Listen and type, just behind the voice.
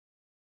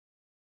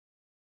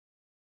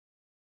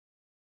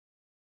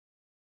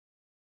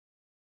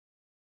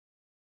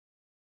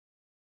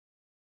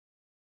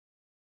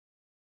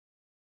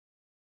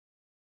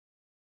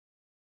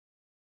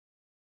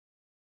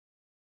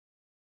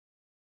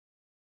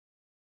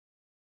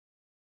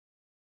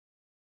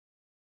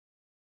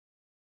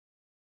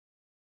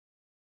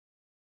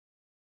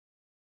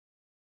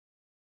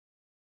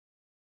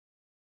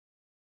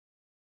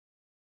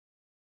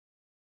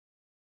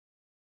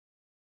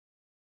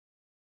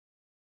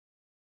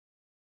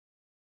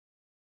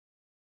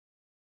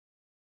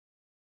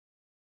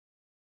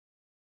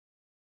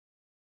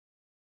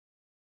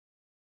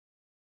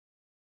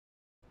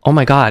Oh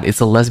my god,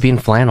 it's a lesbian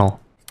flannel.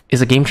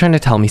 Is the game trying to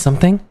tell me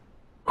something?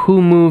 Who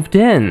moved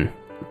in?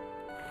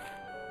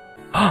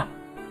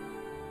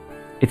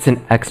 It's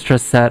an extra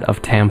set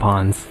of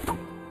tampons.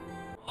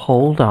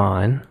 Hold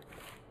on.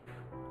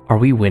 Are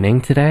we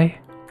winning today?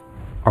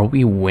 Are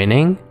we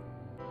winning?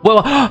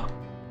 Whoa!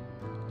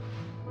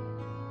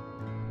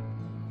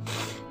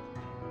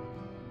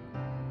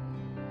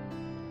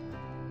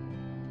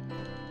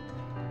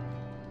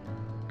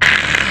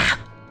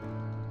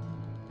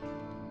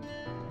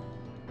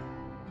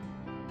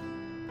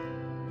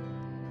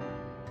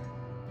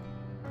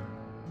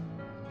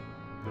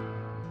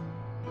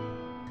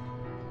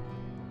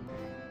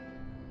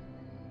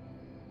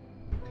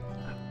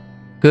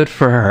 Good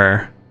for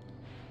her.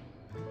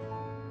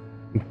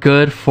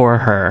 Good for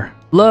her.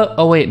 Look,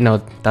 oh wait,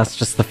 no, that's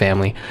just the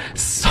family.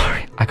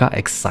 Sorry, I got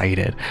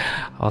excited.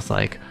 I was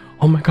like,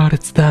 oh my god,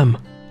 it's them.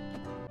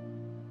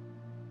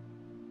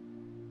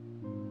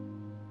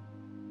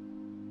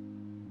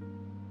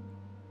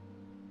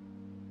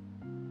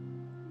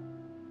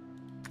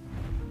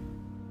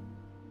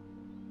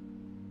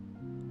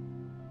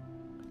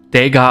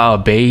 They got a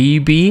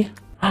baby?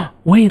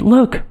 Wait,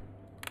 look.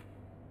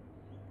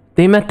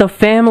 They met the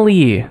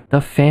family.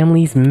 The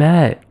families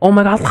met. Oh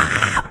my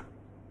god.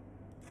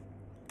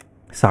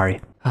 Sorry.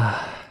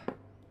 I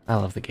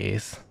love the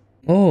gays.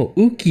 Oh,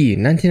 Uki,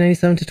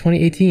 1997 to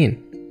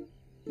 2018.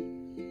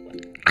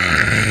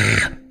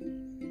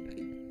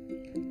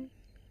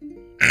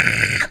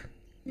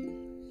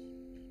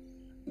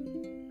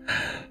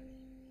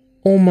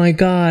 Oh my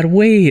god,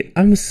 wait.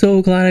 I'm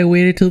so glad I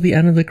waited till the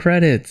end of the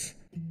credits.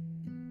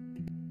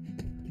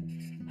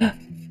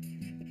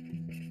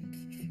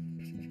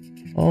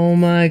 Oh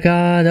my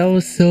god, that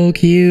was so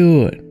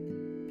cute.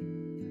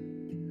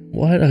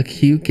 What a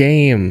cute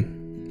game.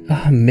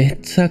 あ、めっ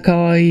ちゃ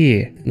可愛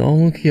い。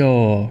너무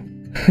귀여워.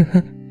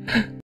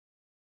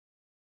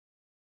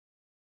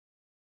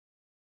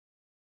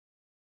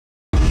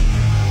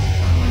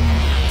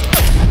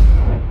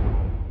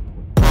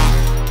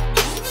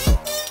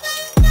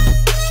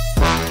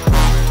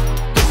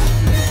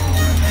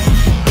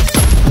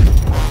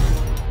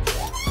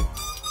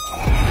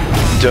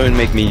 Don't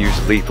make me use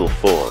lethal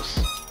force.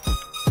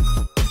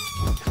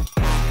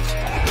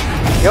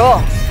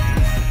 Yo,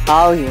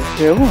 how you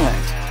doing?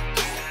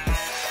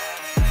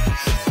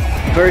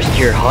 First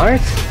your heart,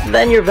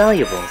 then your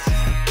valuables.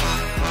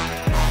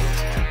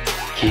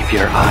 Keep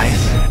your eyes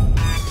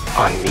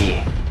on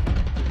me.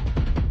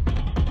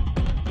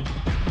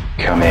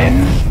 Come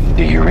in.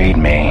 Do you read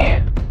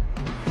me?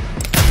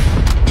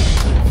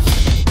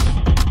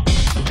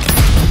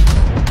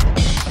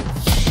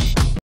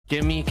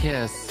 Give me a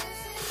kiss.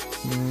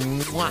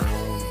 Mwah.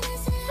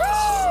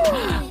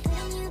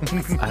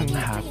 I'm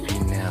happy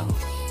now.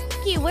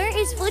 Okay, where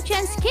is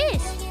Fuchan's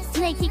kiss?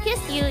 Like, he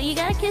kissed you, you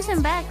gotta kiss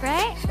him back,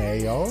 right?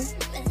 Hey yo.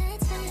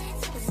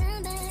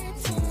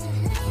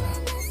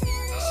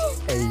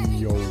 Hey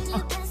yo.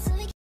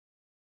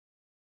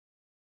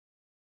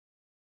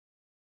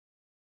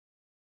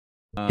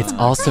 It's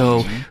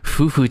also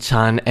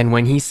Fufu-chan, and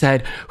when he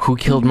said, "Who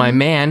killed my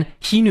man?"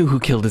 he knew who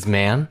killed his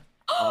man.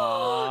 That's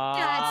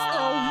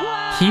the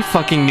one! He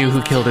fucking knew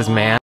who killed his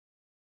man.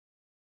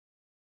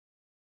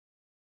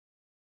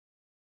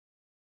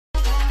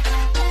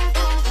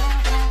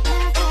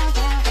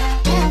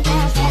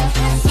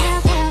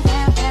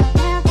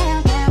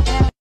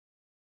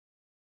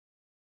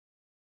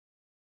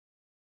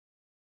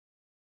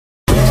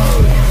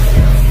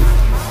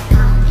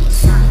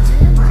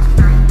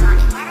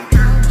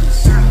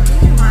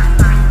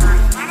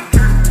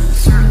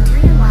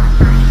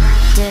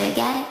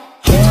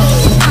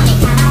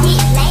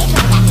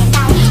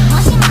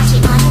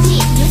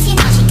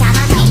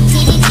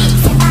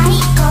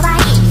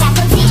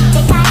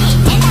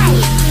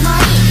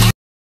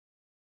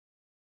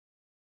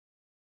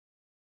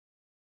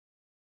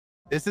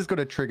 This is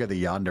gonna trigger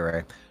the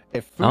yandere.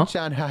 If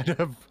Fuchan had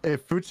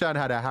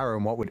a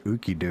harem, what would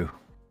Uki do?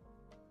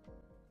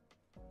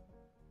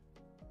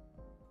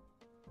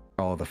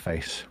 Oh, the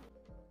face.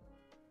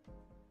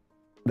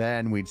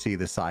 Then we'd see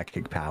the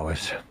psychic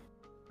powers.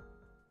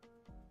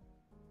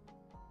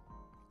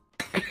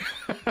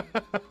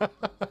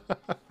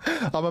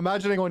 I'm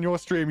imagining on your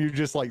stream you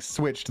just like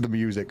switched the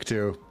music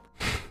too.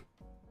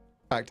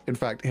 In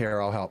fact, here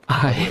I'll help.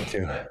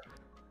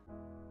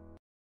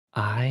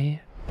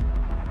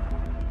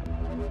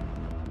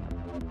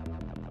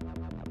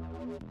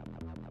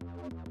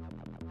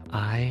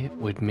 I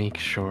would make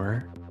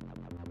sure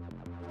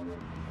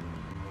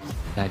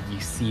that you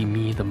see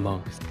me the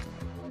most.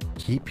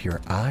 Keep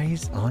your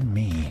eyes on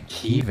me,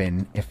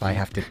 even if I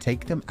have to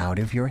take them out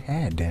of your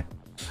head.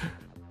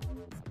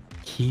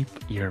 Keep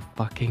your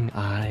fucking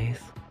eyes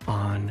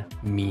on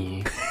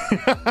me.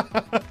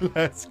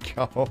 Let's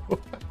go.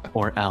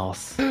 Or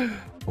else.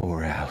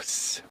 Or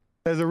else.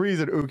 There's a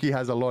reason Uki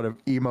has a lot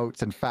of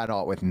emotes and fan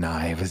art with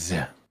knives.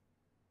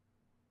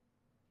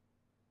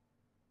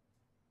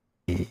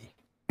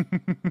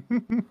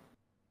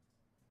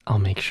 I'll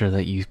make sure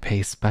that you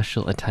pay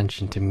special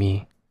attention to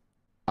me.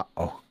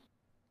 Uh-oh.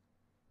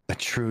 A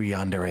true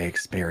yandere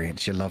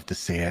experience. You'll love to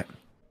see it.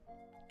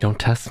 Don't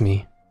test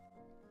me.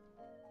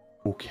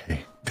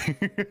 Okay.